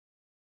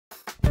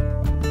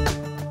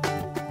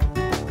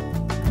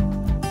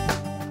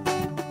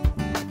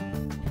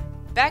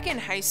Back in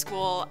high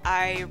school,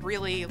 I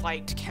really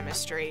liked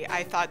chemistry.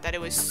 I thought that it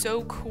was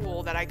so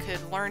cool that I could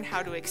learn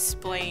how to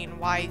explain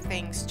why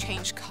things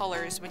change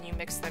colors when you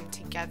mix them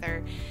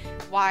together,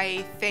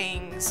 why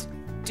things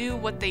do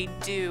what they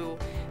do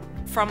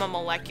from a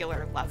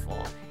molecular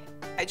level.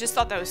 I just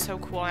thought that was so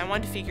cool, and I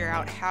wanted to figure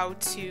out how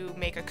to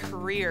make a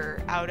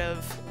career out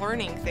of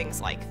learning things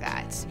like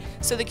that.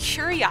 So the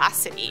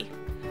curiosity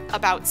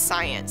about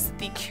science,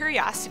 the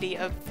curiosity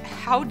of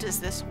how does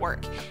this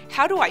work?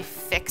 How do I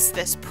fix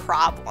this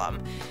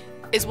problem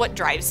is what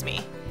drives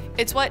me.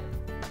 It's what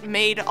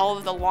made all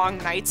of the long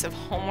nights of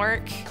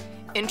homework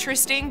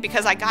interesting,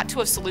 because I got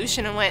to a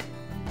solution and went,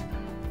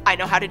 I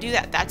know how to do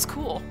that, that's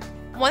cool.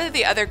 One of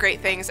the other great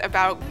things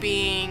about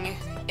being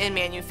in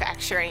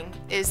manufacturing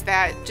is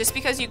that just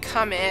because you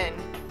come in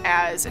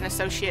as an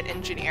associate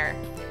engineer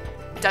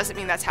doesn't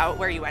mean that's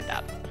where you end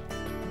up.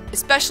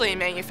 Especially in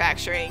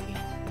manufacturing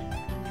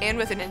and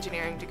with an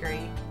engineering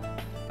degree,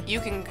 you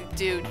can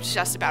do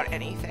just about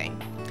anything.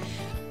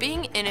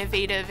 Being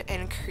innovative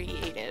and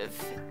creative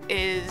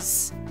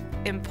is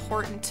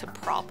important to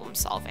problem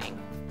solving,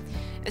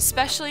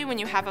 especially when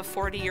you have a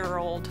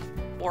 40-year-old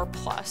or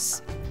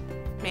plus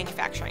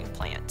manufacturing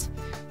plant,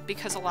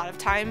 because a lot of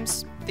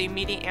times the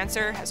immediate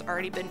answer has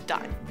already been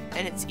done,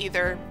 and it's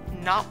either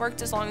not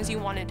worked as long as you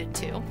wanted it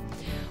to,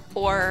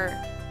 or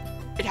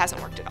it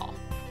hasn't worked at all.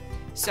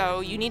 So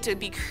you need to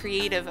be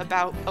creative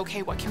about,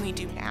 okay, what can we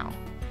do now?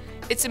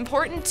 It's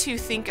important to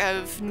think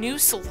of new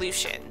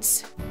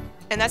solutions,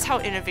 and that's how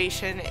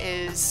innovation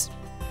is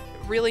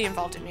really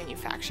involved in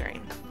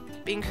manufacturing.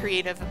 Being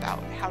creative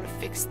about how to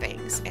fix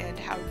things and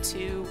how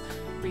to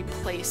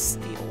replace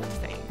the old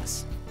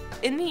things.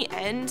 In the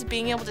end,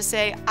 being able to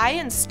say, I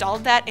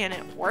installed that and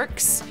it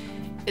works,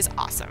 is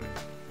awesome.